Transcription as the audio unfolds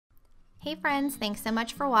Hey friends, thanks so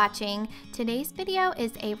much for watching. Today's video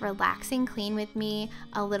is a relaxing clean with me,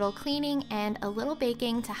 a little cleaning and a little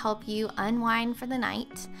baking to help you unwind for the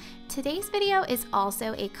night. Today's video is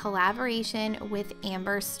also a collaboration with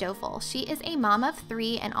Amber Stoffel. She is a mom of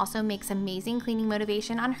 3 and also makes amazing cleaning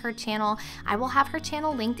motivation on her channel. I will have her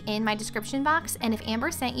channel linked in my description box, and if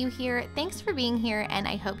Amber sent you here, thanks for being here and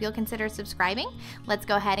I hope you'll consider subscribing. Let's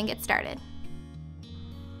go ahead and get started.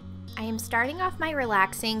 I am starting off my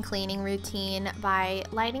relaxing cleaning routine by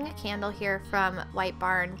lighting a candle here from White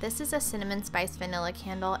Barn. This is a cinnamon spice vanilla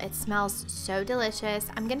candle. It smells so delicious.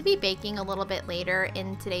 I'm going to be baking a little bit later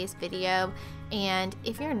in today's video, and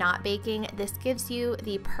if you're not baking, this gives you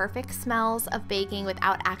the perfect smells of baking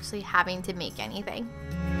without actually having to make anything.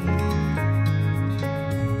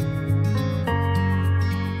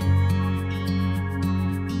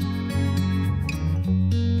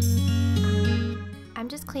 I'm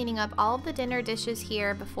just cleaning up all of the dinner dishes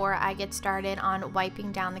here before I get started on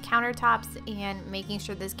wiping down the countertops and making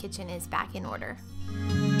sure this kitchen is back in order.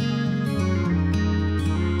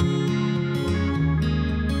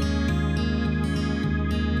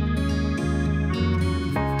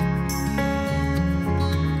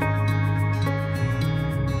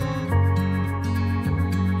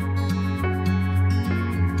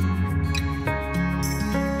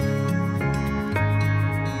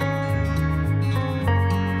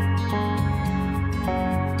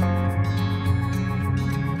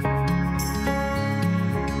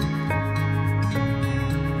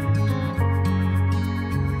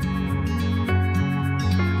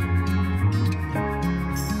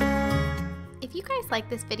 Like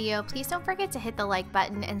this video, please don't forget to hit the like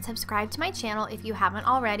button and subscribe to my channel if you haven't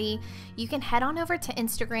already. You can head on over to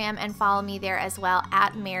Instagram and follow me there as well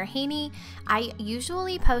at Mare Haney. I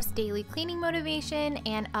usually post daily cleaning motivation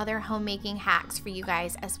and other homemaking hacks for you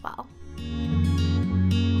guys as well.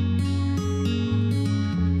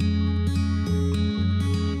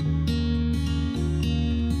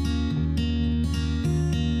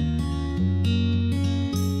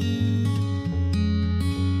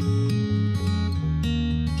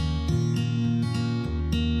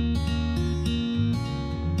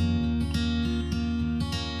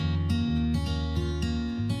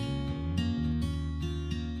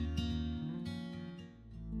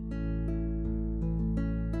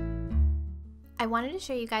 I wanted to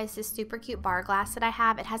show you guys this super cute bar glass that I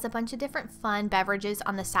have. It has a bunch of different fun beverages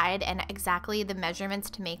on the side and exactly the measurements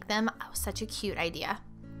to make them. Oh, such a cute idea.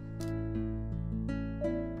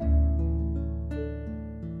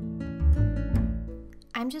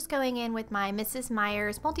 I'm just going in with my Mrs.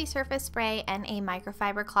 Meyer's multi-surface spray and a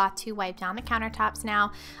microfiber cloth to wipe down the countertops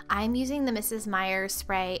now. I'm using the Mrs. Meyer's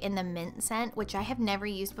spray in the mint scent, which I have never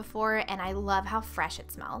used before, and I love how fresh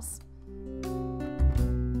it smells.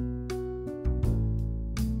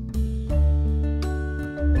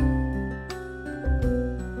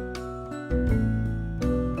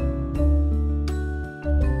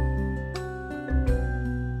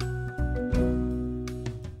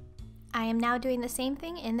 I am now doing the same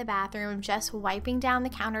thing in the bathroom, just wiping down the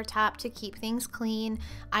countertop to keep things clean.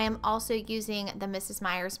 I am also using the Mrs.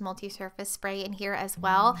 Meyer's multi-surface spray in here as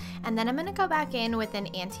well, and then I'm going to go back in with an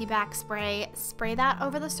anti-bac spray, spray that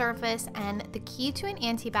over the surface, and the key to an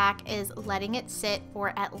anti-bac is letting it sit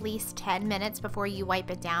for at least 10 minutes before you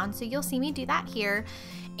wipe it down, so you'll see me do that here.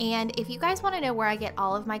 And if you guys want to know where I get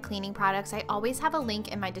all of my cleaning products, I always have a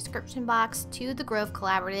link in my description box to the Grove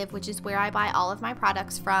Collaborative, which is where I buy all of my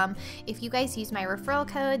products from. If you guys use my referral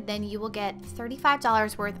code, then you will get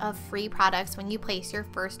 $35 worth of free products when you place your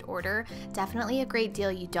first order. Definitely a great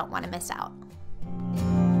deal you don't want to miss out.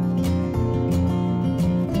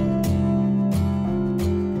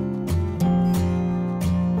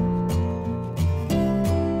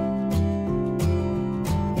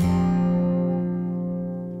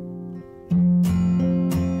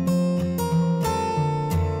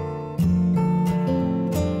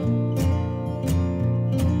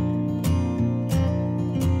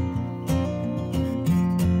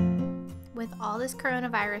 All this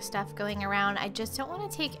coronavirus stuff going around, I just don't want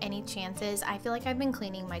to take any chances. I feel like I've been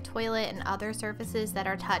cleaning my toilet and other surfaces that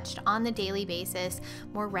are touched on the daily basis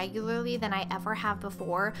more regularly than I ever have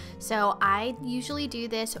before. So I usually do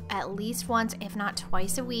this at least once, if not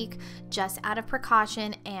twice a week, just out of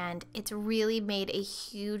precaution, and it's really made a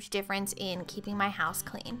huge difference in keeping my house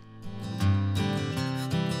clean.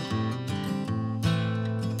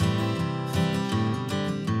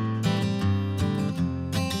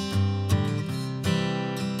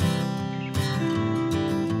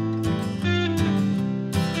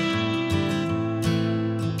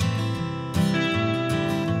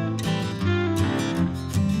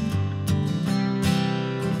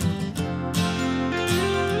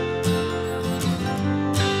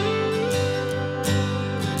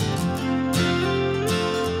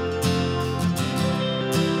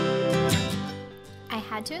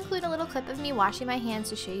 include a little clip of me washing my hands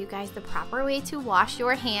to show you guys the proper way to wash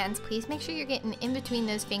your hands. Please make sure you're getting in between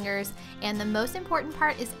those fingers, and the most important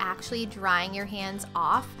part is actually drying your hands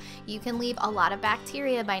off. You can leave a lot of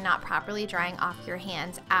bacteria by not properly drying off your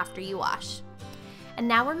hands after you wash. And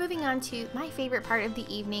now we're moving on to my favorite part of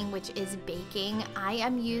the evening, which is baking. I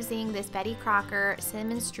am using this Betty Crocker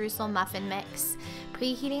cinnamon streusel muffin mix,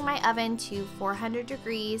 preheating my oven to 400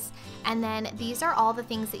 degrees, and then these are all the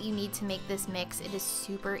things that you need to make this mix. It is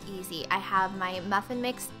super easy. I have my muffin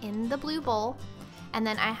mix in the blue bowl, and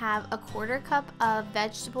then I have a 1/4 cup of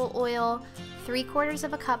vegetable oil, 3/4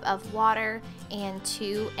 of a cup of water, and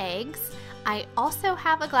 2 eggs. I also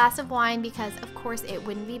have a glass of wine because of course it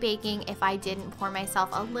wouldn't be baking if I didn't pour myself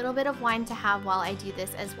a little bit of wine to have while I do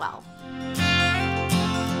this as well.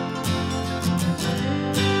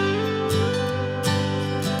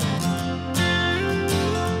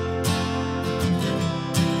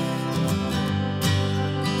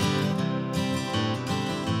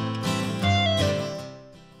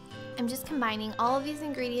 I'm just combining all of these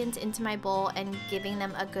ingredients into my bowl and giving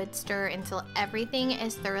them a good stir until everything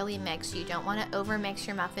is thoroughly mixed. You don't want to overmix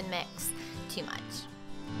your muffin mix too much.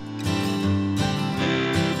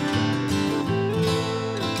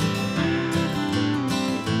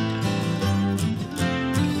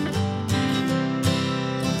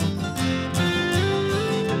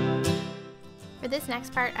 For this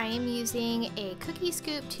next part, I am using a cookie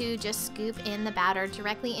scoop to just scoop in the batter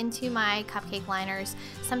directly into my cupcake liners.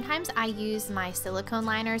 Sometimes I use my silicone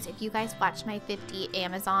liners. If you guys watched my 50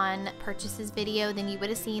 Amazon purchases video, then you would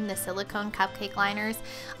have seen the silicone cupcake liners.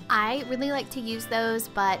 I really like to use those,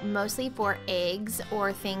 but mostly for eggs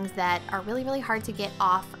or things that are really hard to get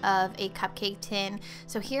off of a cupcake tin.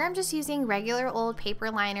 So here I'm just using regular old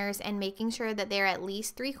paper liners and making sure that they're at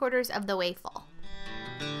least 3/4 of the way full.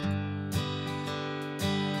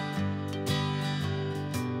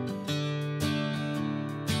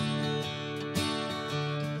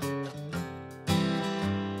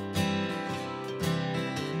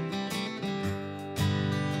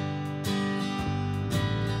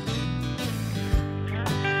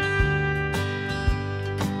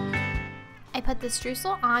 I put the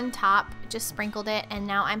streusel on top, just sprinkled it, and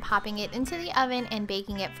now I'm popping it into the oven and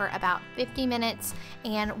baking it for about 50 minutes.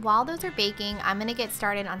 And while those are baking, I'm gonna get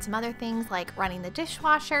started on some other things like running the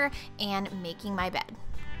dishwasher and making my bed.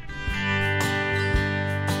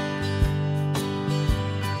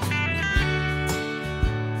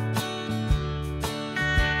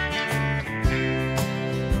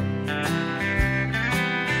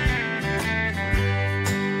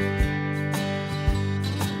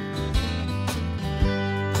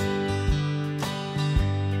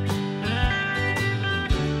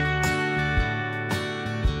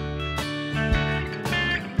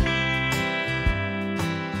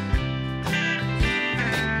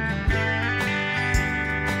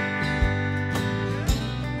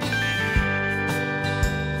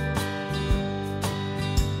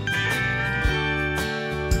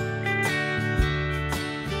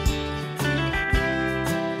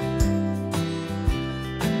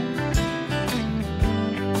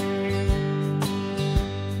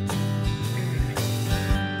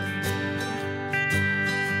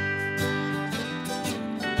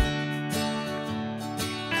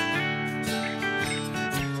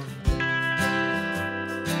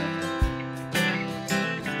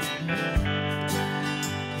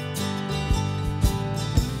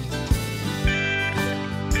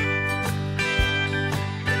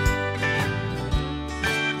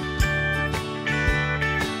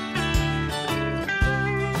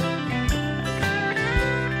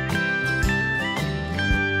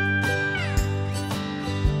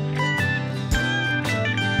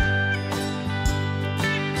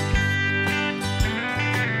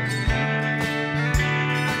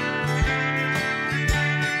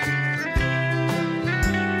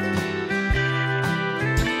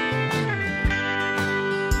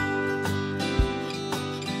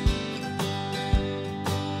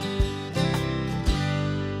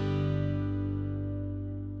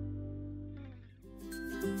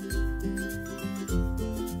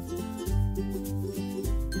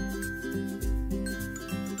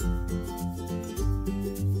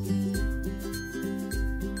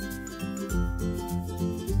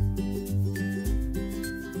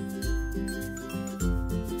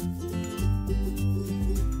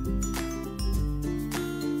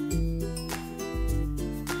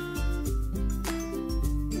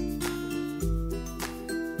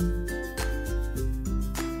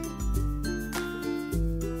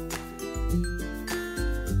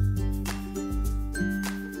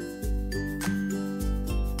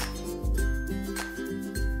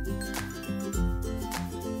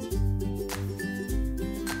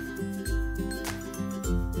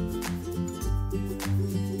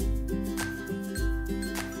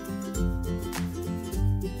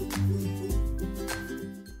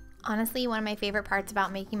 Honestly, one of my favorite parts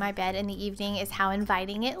about making my bed in the evening is how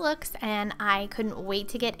inviting it looks, and I couldn't wait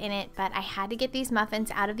to get in it, but I had to get these muffins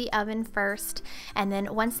out of the oven first, and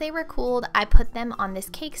then once they were cooled, I put them on this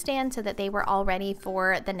cake stand so that they were all ready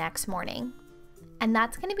for the next morning. And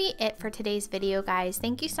that's going to be it for today's video, guys.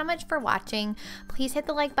 Thank you so much for watching. Please hit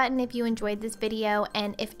the like button if you enjoyed this video.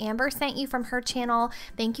 And if Amber sent you from her channel,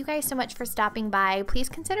 thank you guys so much for stopping by. Please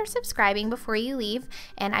consider subscribing before you leave.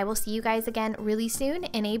 And I will see you guys again really soon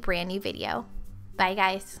in a brand new video. Bye,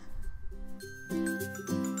 guys.